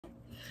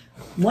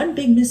One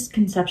big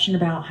misconception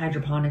about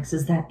hydroponics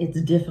is that it's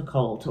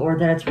difficult or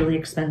that it's really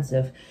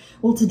expensive.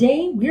 Well,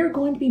 today we're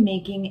going to be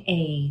making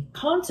a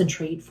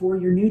concentrate for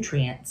your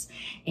nutrients,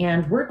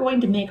 and we're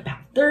going to make about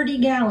 30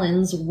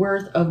 gallons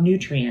worth of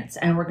nutrients,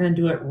 and we're going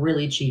to do it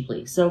really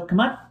cheaply. So come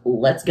on,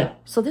 let's go.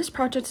 So this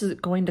project is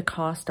going to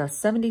cost us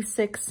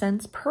 76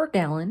 cents per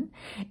gallon,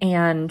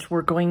 and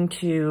we're going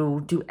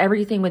to do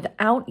everything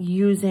without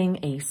using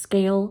a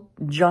scale,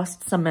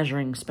 just some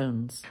measuring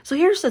spoons. So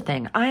here's the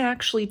thing, I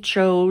actually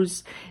chose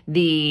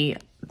the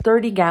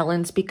 30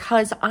 gallons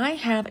because I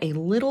have a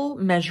little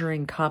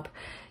measuring cup.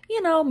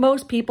 You know,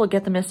 most people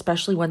get them,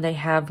 especially when they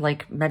have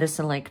like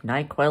medicine like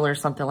NyQuil or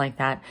something like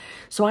that.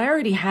 So I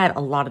already had a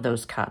lot of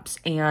those cups,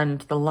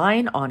 and the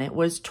line on it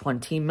was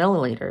 20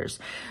 milliliters.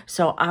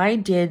 So I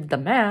did the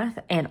math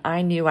and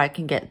I knew I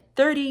can get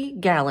 30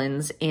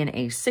 gallons in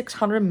a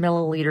 600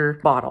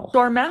 milliliter bottle. So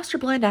our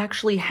Masterblend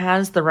actually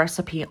has the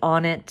recipe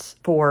on it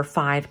for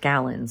 5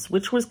 gallons,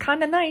 which was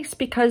kind of nice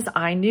because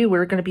I knew we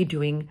were going to be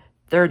doing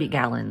 30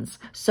 gallons.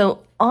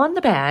 So on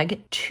the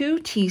bag, 2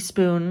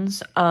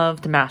 teaspoons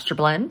of the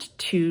Masterblend,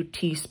 2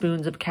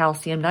 teaspoons of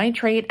calcium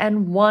nitrate,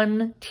 and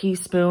 1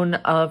 teaspoon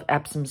of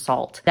Epsom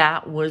salt.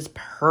 That was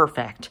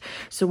perfect.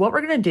 So what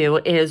we're going to do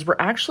is we're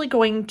actually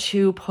going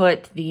to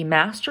put the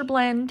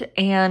Masterblend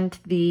and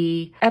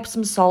the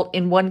Epsom salt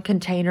in one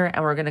container,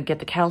 and we're going to get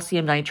the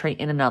calcium nitrate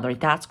in another.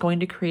 That's going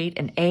to create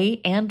an A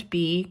and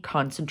B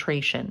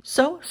concentration.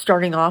 So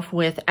starting off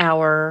with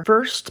our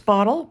first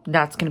bottle,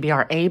 that's going to be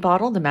our A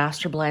bottle, the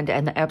Masterblend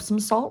and the Epsom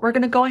salt. We're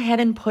going to go ahead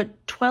and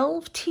put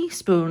 12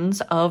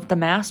 teaspoons of the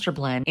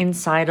Masterblend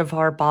inside of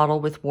our bottle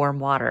with warm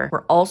water.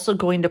 We're also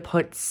going to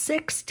put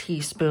 6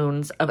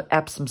 teaspoons of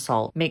Epsom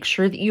salt. Make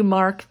sure that you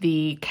mark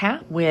the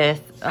cap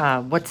with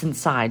what's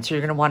inside. So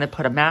you're going to want to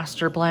put a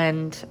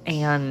Masterblend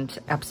and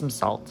Epsom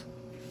salt.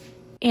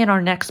 In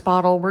our next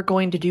bottle, we're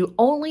going to do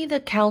only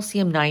the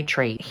calcium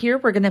nitrate. Here,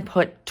 we're going to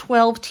put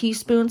 12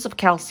 teaspoons of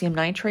calcium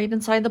nitrate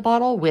inside the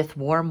bottle with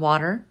warm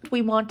water.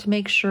 We want to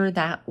make sure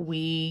that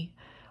we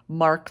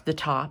mark the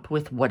top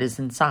with what is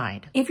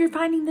inside. If you're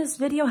finding this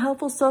video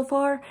helpful so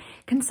far,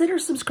 consider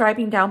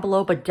subscribing down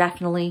below, but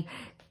definitely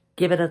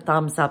give it a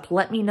thumbs up.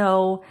 Let me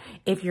know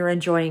if you're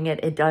enjoying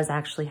it. It does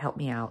actually help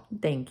me out.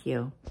 Thank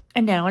you.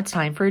 And now it's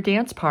time for a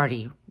dance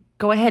party.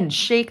 Go ahead and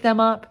shake them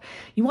up.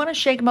 You want to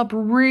shake them up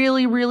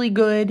really, really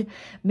good.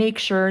 Make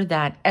sure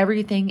that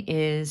everything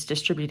is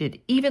distributed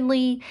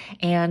evenly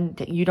and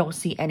that you don't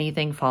see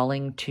anything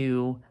falling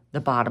to the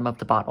bottom of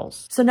the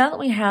bottles. So now that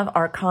we have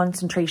our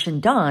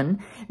concentration done,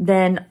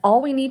 then all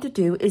we need to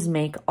do is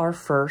make our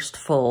first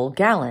full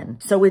gallon.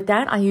 So with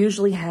that, I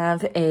usually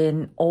have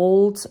an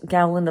old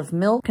gallon of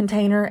milk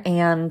container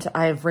and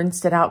I've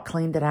rinsed it out,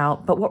 cleaned it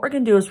out. But what we're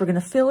gonna do is we're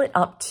gonna fill it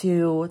up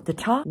to the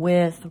top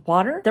with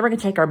water. Then we're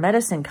gonna take our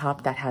medicine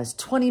cup that has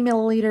 20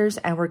 milliliters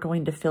and we're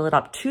going to fill it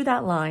up to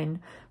that line.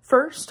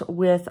 First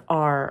with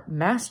our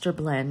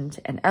Masterblend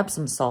and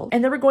Epsom salt,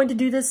 and then we're going to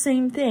do the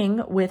same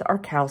thing with our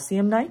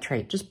calcium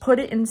nitrate. Just put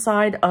it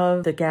inside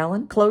of the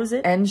gallon, close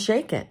it, and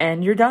shake it,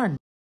 and you're done.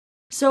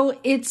 So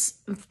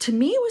to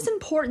me, it was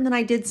important that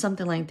I did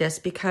something like this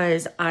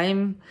because I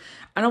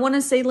don't want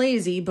to say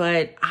lazy,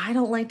 but I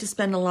don't like to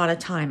spend a lot of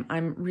time.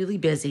 I'm really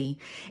busy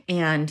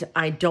and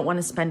I don't want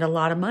to spend a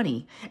lot of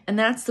money. And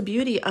that's the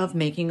beauty of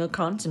making a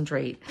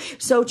concentrate.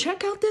 So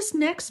check out this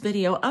next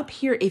video up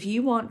here if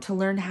you want to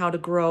learn how to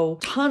grow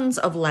tons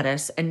of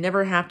lettuce and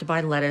never have to buy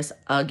lettuce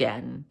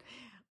again.